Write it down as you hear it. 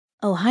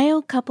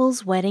Ohio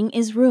couple's wedding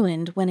is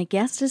ruined when a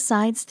guest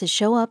decides to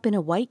show up in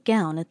a white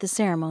gown at the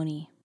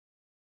ceremony.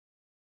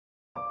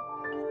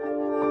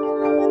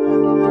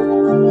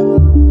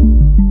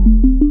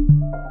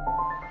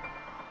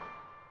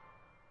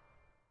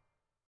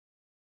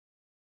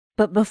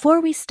 But before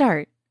we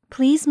start,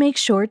 please make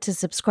sure to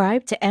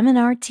subscribe to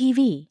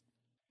m&rtv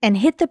and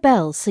hit the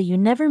bell so you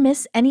never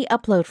miss any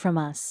upload from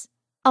us.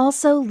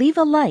 Also, leave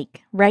a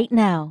like right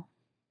now.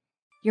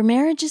 Your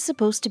marriage is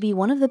supposed to be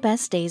one of the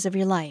best days of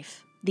your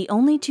life. The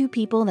only two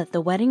people that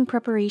the wedding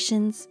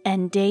preparations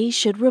and day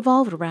should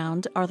revolve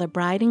around are the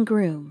bride and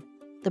groom.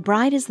 The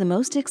bride is the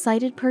most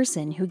excited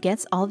person who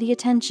gets all the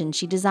attention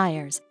she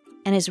desires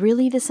and is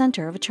really the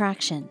center of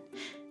attraction.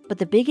 But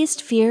the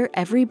biggest fear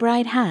every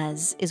bride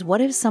has is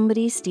what if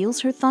somebody steals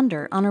her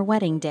thunder on her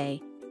wedding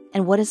day,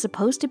 and what is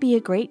supposed to be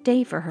a great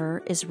day for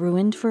her is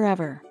ruined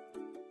forever.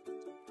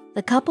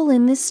 The couple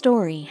in this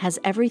story has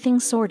everything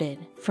sorted,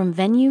 from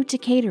venue to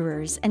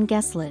caterers and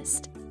guest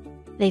list.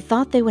 They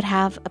thought they would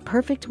have a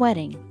perfect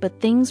wedding, but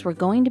things were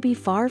going to be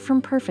far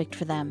from perfect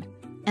for them,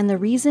 and the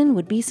reason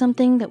would be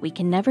something that we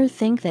can never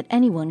think that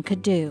anyone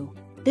could do.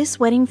 This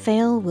wedding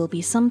fail will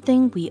be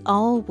something we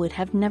all would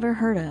have never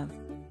heard of.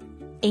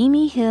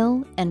 Amy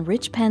Hill and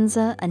Rich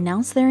Penza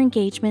announced their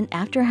engagement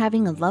after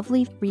having a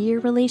lovely 3-year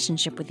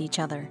relationship with each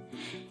other.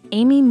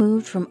 Amy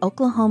moved from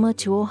Oklahoma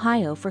to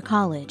Ohio for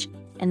college,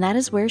 and that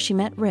is where she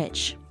met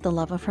Rich, the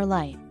love of her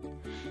life.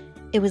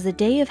 It was a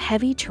day of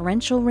heavy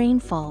torrential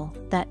rainfall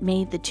that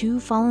made the two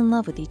fall in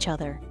love with each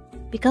other.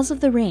 Because of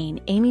the rain,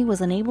 Amy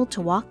was unable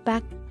to walk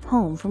back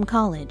home from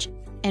college,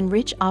 and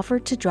Rich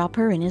offered to drop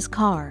her in his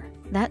car.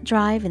 That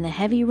drive in the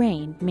heavy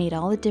rain made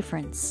all the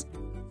difference.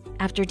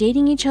 After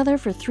dating each other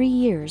for 3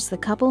 years, the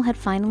couple had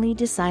finally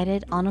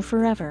decided on a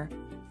forever,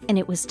 and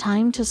it was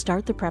time to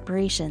start the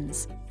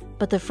preparations.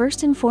 But the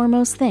first and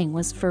foremost thing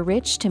was for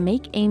Rich to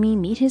make Amy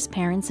meet his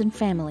parents and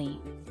family.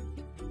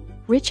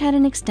 Rich had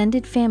an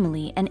extended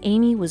family, and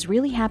Amy was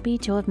really happy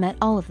to have met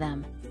all of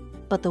them.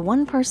 But the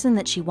one person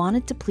that she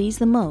wanted to please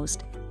the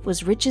most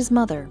was Rich's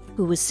mother,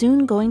 who was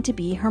soon going to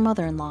be her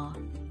mother-in-law.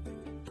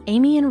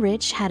 Amy and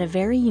Rich had a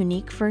very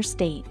unique first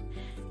date.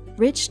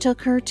 Rich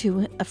took her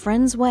to a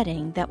friend's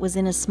wedding that was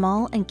in a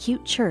small and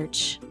cute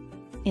church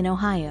in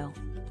Ohio.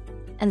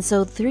 And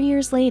so 3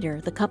 years later,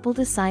 the couple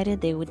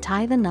decided they would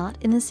tie the knot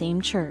in the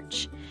same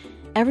church.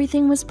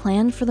 Everything was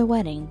planned for the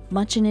wedding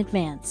much in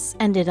advance,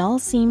 and it all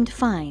seemed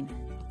fine.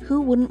 Who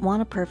wouldn't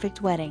want a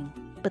perfect wedding?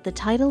 But the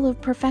title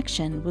of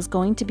perfection was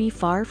going to be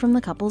far from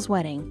the couple's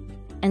wedding,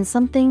 and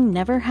something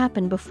never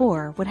happened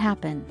before would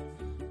happen.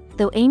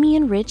 Though Amy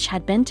and Rich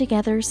had been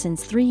together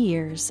since 3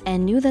 years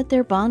and knew that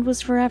their bond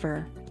was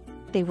forever,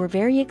 they were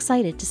very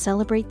excited to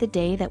celebrate the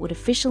day that would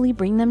officially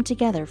bring them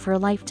together for a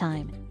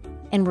lifetime,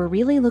 and were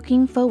really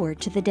looking forward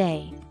to the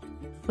day.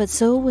 But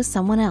so was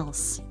someone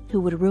else, who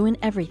would ruin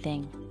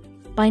everything.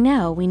 By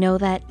now, we know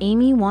that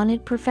Amy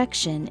wanted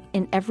perfection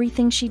in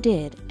everything she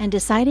did, and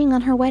deciding on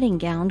her wedding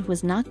gown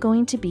was not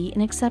going to be an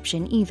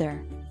exception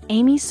either.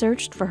 Amy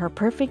searched for her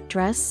perfect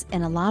dress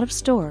in a lot of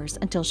stores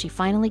until she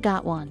finally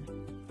got one.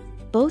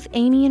 Both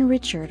Amy and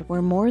Richard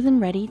were more than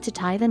ready to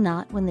tie the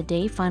knot when the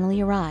day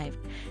finally arrived,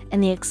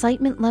 and the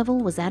excitement level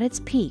was at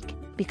its peak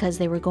because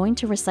they were going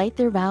to recite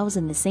their vows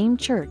in the same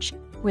church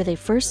where they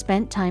first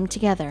spent time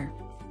together.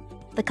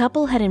 The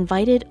couple had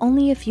invited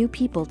only a few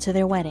people to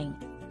their wedding.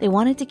 They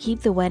wanted to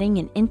keep the wedding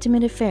an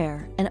intimate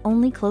affair, and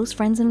only close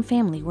friends and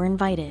family were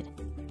invited.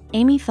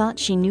 Amy thought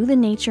she knew the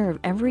nature of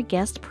every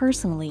guest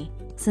personally,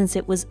 since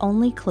it was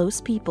only close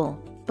people.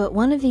 But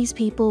one of these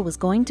people was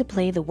going to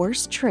play the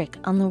worst trick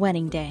on the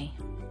wedding day.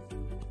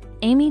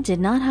 Amy did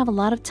not have a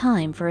lot of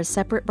time for a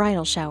separate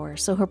bridal shower,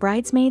 so her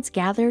bridesmaids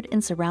gathered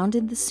and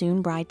surrounded the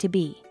soon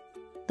bride-to-be.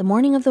 The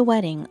morning of the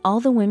wedding, all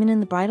the women in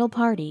the bridal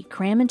party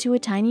cram into a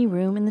tiny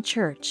room in the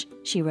church,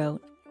 she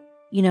wrote.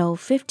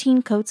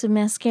 15 coats of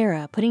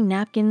mascara, putting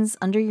napkins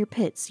under your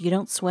pits so you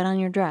don't sweat on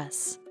your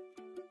dress.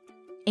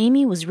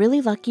 Amy was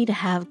really lucky to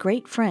have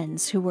great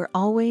friends who were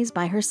always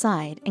by her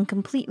side and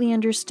completely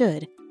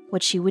understood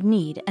what she would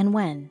need and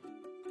when.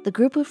 The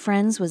group of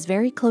friends was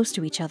very close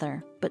to each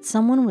other, but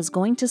someone was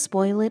going to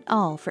spoil it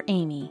all for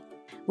Amy.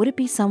 Would it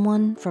be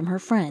someone from her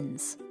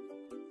friends?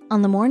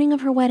 On the morning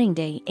of her wedding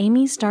day,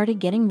 Amy started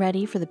getting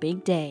ready for the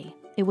big day.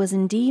 It was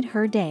indeed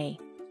her day.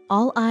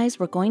 All eyes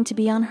were going to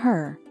be on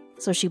her,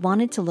 so she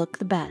wanted to look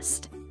the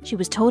best. She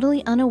was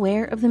totally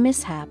unaware of the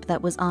mishap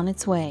that was on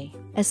its way.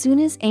 As soon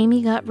as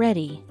Amy got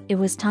ready, it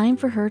was time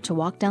for her to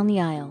walk down the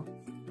aisle.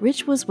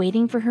 Rich was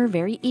waiting for her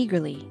very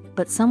eagerly,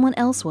 but someone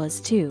else was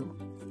too.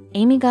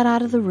 Amy got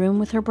out of the room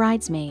with her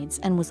bridesmaids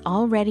and was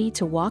all ready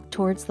to walk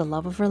towards the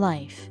love of her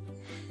life.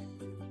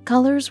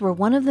 Colors were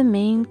one of the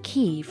main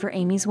key for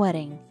Amy's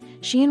wedding.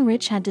 She and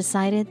Rich had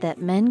decided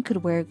that men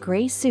could wear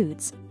gray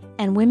suits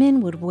and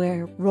women would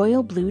wear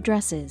royal blue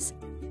dresses.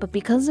 But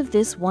because of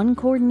this one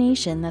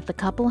coordination that the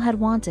couple had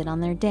wanted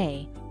on their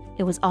day,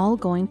 it was all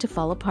going to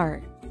fall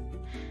apart.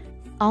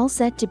 All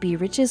set to be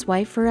Rich's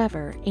wife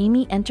forever,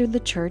 Amy entered the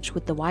church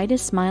with the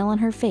widest smile on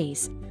her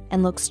face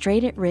and looked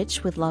straight at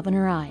Rich with love in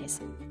her eyes.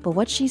 but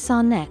what she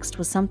saw next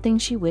was something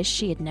she wished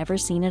she had never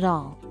seen at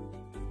all.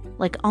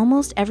 Like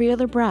almost every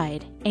other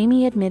bride,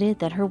 Amy admitted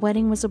that her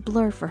wedding was a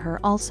blur for her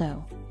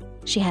also.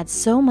 She had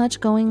so much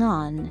going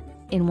on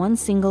in one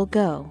single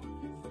go.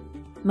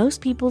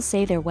 Most people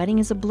say their wedding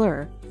is a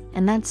blur,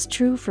 and that's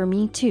true for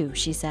me too,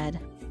 she said.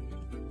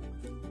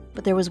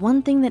 But there was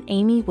one thing that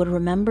Amy would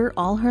remember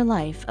all her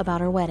life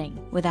about her wedding,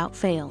 without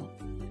fail.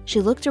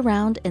 She looked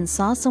around and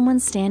saw someone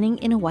standing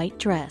in a white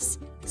dress.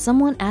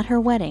 Someone at her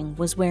wedding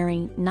was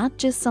wearing not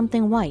just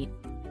something white,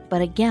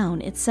 but a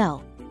gown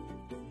itself.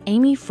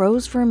 Amy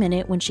froze for a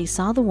minute when she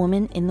saw the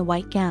woman in the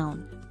white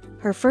gown.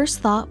 Her first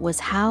thought was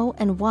how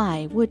and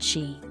why would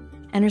she?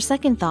 And her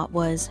second thought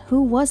was,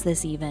 who was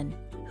this even?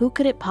 Who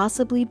could it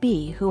possibly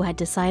be who had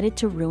decided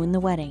to ruin the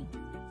wedding?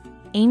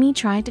 Amy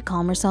tried to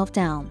calm herself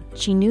down.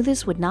 She knew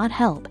this would not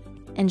help,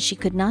 and she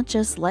could not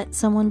just let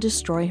someone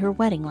destroy her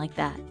wedding like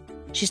that.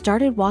 She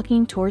started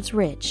walking towards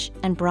Rich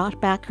and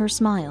brought back her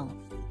smile.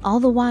 All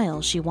the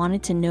while, she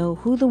wanted to know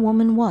who the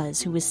woman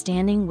was who was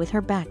standing with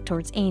her back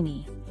towards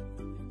Amy.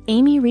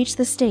 Amy reached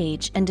the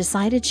stage and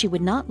decided she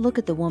would not look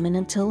at the woman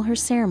until her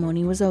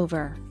ceremony was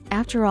over.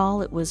 After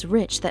all, it was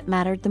Rich that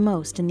mattered the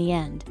most in the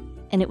end,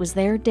 and it was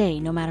their day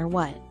no matter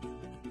what.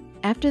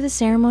 After the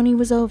ceremony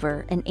was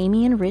over and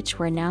Amy and Rich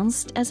were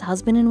announced as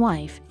husband and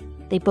wife,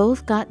 they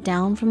both got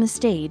down from the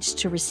stage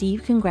to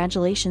receive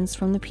congratulations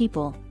from the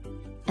people.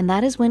 And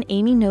that is when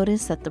Amy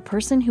noticed that the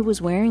person who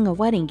was wearing a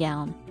wedding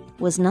gown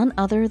was none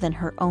other than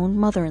her own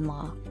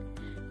mother-in-law.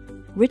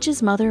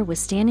 Rich's mother was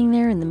standing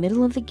there in the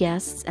middle of the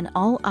guests, and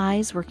all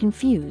eyes were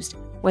confused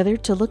whether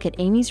to look at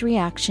Amy's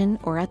reaction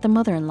or at the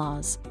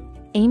mother-in-law's.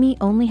 Amy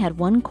only had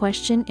one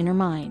question in her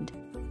mind.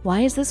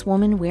 Why is this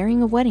woman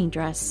wearing a wedding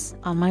dress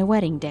on my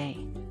wedding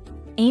day?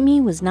 Amy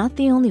was not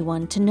the only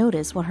one to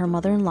notice what her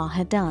mother-in-law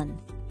had done.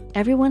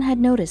 Everyone had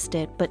noticed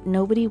it, but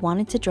nobody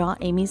wanted to draw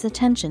Amy's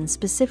attention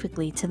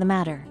specifically to the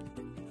matter.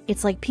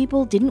 It's like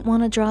people didn't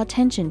want to draw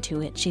attention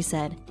to it, she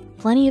said.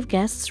 Plenty of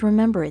guests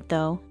remember it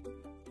though.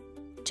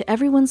 To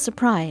everyone's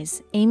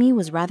surprise, Amy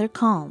was rather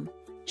calm.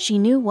 She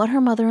knew what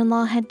her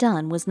mother-in-law had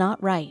done was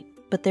not right,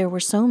 but there were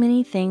so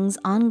many things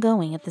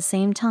ongoing at the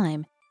same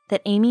time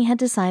that Amy had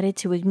decided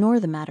to ignore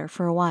the matter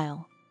for a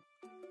while.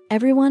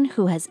 Everyone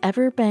who has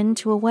ever been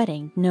to a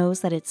wedding knows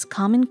that it's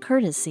common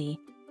courtesy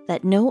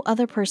that no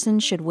other person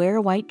should wear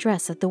a white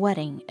dress at the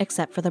wedding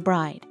except for the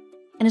bride,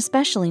 and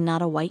especially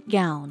not a white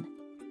gown.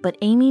 But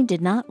Amy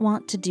did not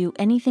want to do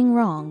anything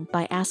wrong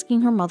by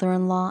asking her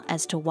mother-in-law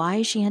as to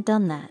why she had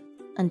done that,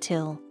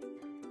 until...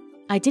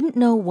 I didn't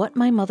know what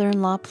my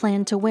mother-in-law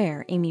planned to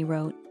wear, Amy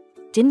wrote.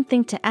 Didn't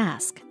think to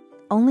ask.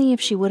 Only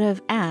if she would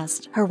have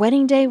asked, her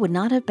wedding day would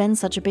not have been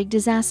such a big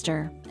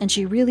disaster, and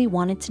she really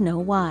wanted to know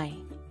why.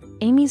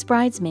 Amy's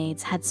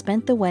bridesmaids had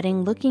spent the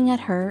wedding looking at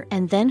her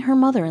and then her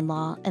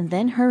mother-in-law and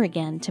then her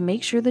again to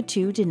make sure the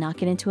two did not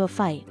get into a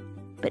fight.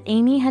 But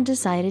Amy had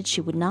decided she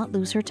would not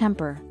lose her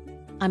temper.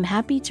 I'm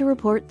happy to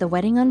report the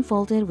wedding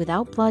unfolded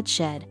without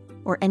bloodshed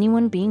or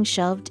anyone being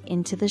shoved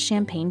into the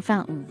champagne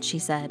fountain, she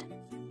said.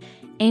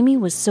 Amy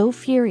was so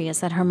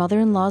furious at her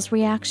mother-in-law's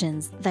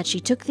reactions that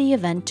she took the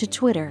event to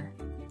Twitter.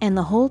 And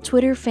the whole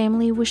Twitter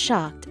family was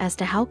shocked as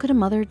to how could a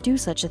mother do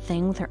such a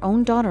thing with her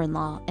own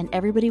daughter-in-law, and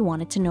everybody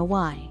wanted to know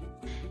why.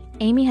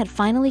 Amy had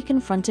finally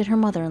confronted her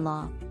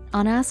mother-in-law.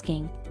 On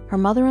asking, her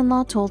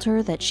mother-in-law told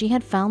her that she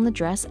had found the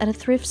dress at a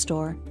thrift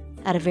store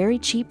at a very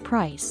cheap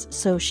price,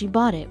 so she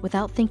bought it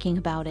without thinking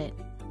about it.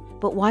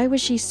 But why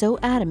was she so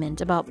adamant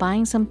about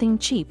buying something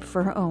cheap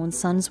for her own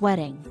son's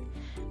wedding?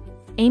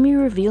 Amy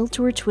revealed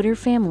to her Twitter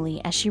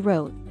family as she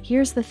wrote,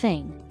 "Here's the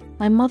thing.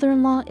 My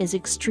mother-in-law is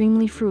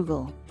extremely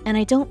frugal, and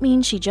I don't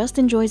mean she just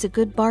enjoys a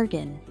good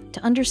bargain.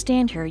 To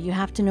understand her, you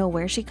have to know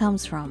where she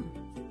comes from."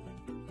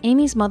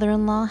 Amy's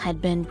mother-in-law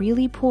had been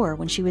really poor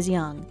when she was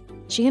young.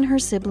 She and her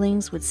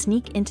siblings would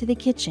sneak into the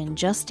kitchen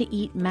just to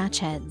eat match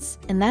heads,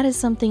 and that is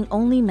something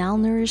only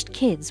malnourished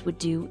kids would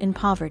do in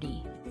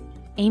poverty.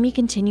 Amy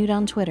continued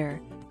on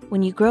Twitter,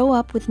 "When you grow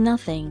up with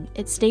nothing,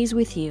 it stays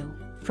with you.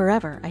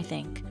 Forever, I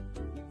think.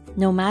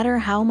 No matter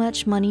how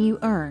much money you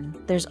earn,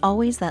 there's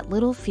always that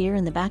little fear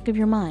in the back of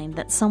your mind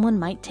that someone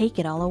might take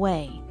it all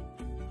away."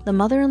 The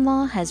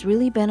mother-in-law has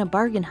really been a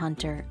bargain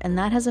hunter, and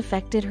that has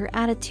affected her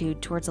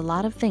attitude towards a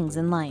lot of things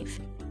in life.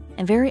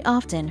 And very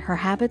often, her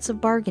habits of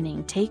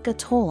bargaining take a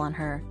toll on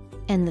her,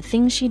 and the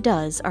things she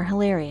does are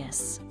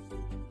hilarious.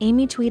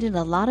 Amy tweeted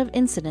a lot of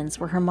incidents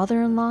where her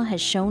mother-in-law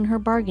has shown her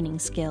bargaining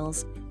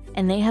skills,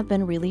 and they have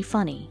been really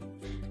funny.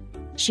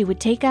 She would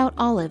take out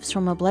olives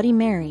from a Bloody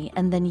Mary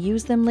and then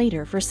use them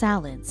later for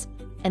salads,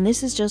 and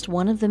this is just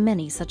one of the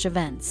many such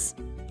events.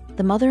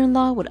 The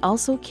mother-in-law would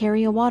also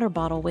carry a water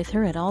bottle with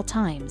her at all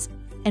times,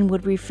 and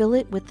would refill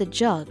it with the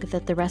jug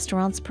that the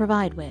restaurants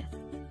provide with.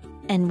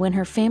 And when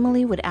her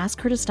family would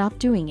ask her to stop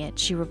doing it,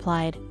 she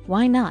replied,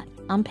 "Why not?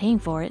 I'm paying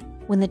for it."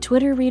 When the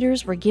Twitter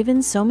readers were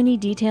given so many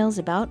details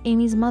about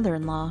Amy's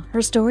mother-in-law,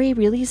 her story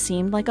really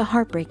seemed like a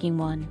heartbreaking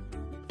one.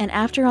 And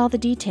after all the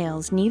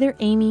details, neither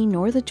Amy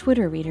nor the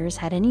Twitter readers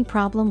had any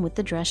problem with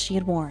the dress she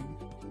had worn.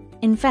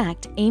 In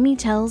fact, Amy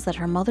tells that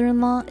her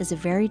mother-in-law is a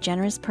very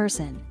generous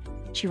person.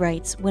 She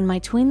writes, "When my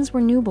twins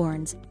were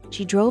newborns,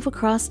 she drove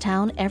across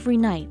town every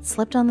night,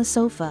 slept on the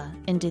sofa,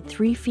 and did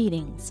 3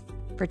 feedings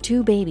for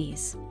 2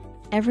 babies.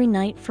 Every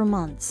night for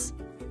months.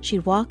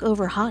 She'd walk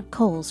over hot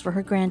coals for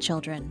her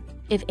grandchildren."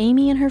 If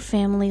Amy and her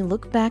family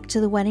look back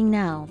to the wedding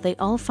now, they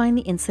all find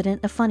the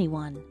incident a funny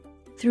one.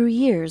 Through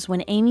years,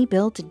 when Amy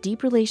built a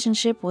deep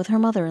relationship with her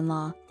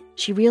mother-in-law,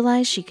 she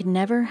realized she could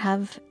never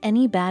have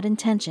any bad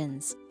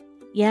intentions.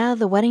 "Yeah,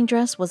 the wedding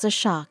dress was a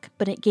shock,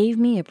 but it gave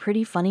me a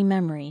pretty funny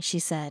memory," she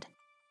said.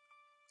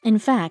 In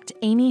fact,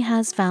 Amy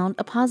has found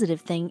a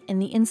positive thing in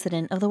the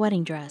incident of the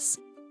wedding dress.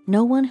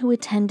 No one who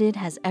attended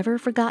has ever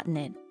forgotten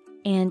it,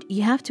 and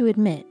you have to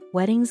admit,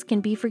 weddings can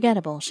be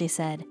forgettable, she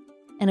said.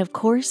 And of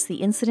course, the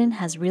incident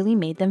has really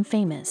made them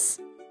famous.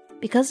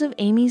 Because of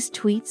Amy's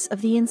tweets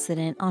of the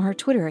incident on her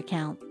Twitter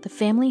account, the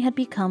family had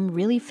become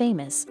really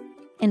famous.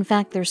 In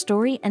fact, their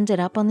story ended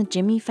up on the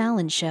Jimmy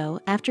Fallon show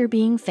after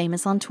being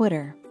famous on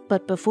Twitter.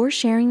 But before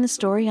sharing the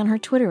story on her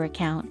Twitter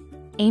account,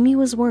 Amy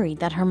was worried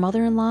that her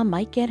mother-in-law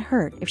might get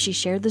hurt if she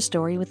shared the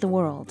story with the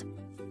world.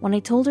 When I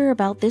told her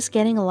about this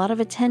getting a lot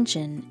of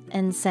attention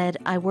and said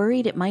I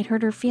worried it might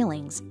hurt her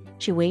feelings,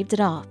 she waved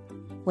it off.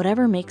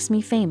 "Whatever makes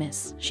me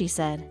famous," she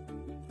said.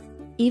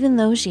 Even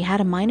though she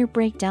had a minor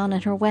breakdown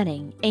at her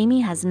wedding, Amy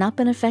has not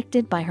been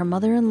affected by her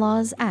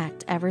mother-in-law's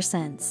act ever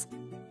since.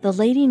 The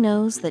lady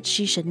knows that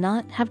she should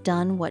not have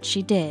done what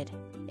she did.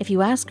 If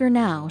you ask her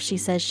now, she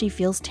says she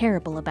feels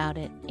terrible about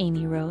it,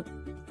 Amy wrote.